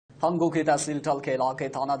हंगू की तहसील टल के इलाके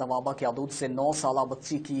थाना दवाबा के हुदूद से 9 साला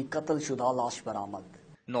बच्ची की कत्ल शुदा लाश बरामद।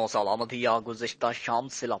 9 साला मधिया गुज़िश्ता शाम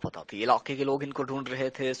से लापता थी। इलाके के लोग इनको ढूंढ रहे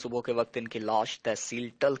थे। सुबह के वक्त इनकी लाश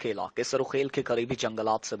तहसील टल के इलाके सरुखेल के करीबी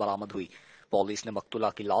जंगलात से बरामद हुई। पुलिस ने मकतूला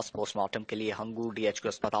की लाश पोस्टमार्टम के लिए हंगू DHQ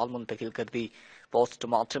अस्पताल मुंतकिल कर दी।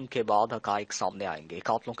 पोस्टमार्टम के बाद हकाइक सामने आएंगे।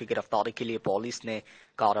 कातलों की गिरफ्तारी के लिए पुलिस ने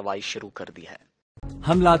कार्रवाई शुरू कर दी है।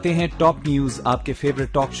 हम लाते हैं टॉप न्यूज, आपके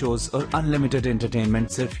फेवरेट टॉक शोज और अनलिमिटेड एंटरटेनमेंट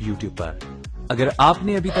सिर्फ YouTube पर। अगर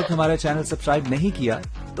आपने अभी तक हमारा चैनल सब्सक्राइब नहीं किया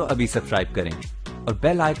तो अभी सब्सक्राइब करें और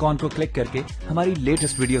बेल आइकॉन को क्लिक करके हमारी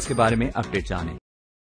लेटेस्ट वीडियोस के बारे में अपडेट जानें।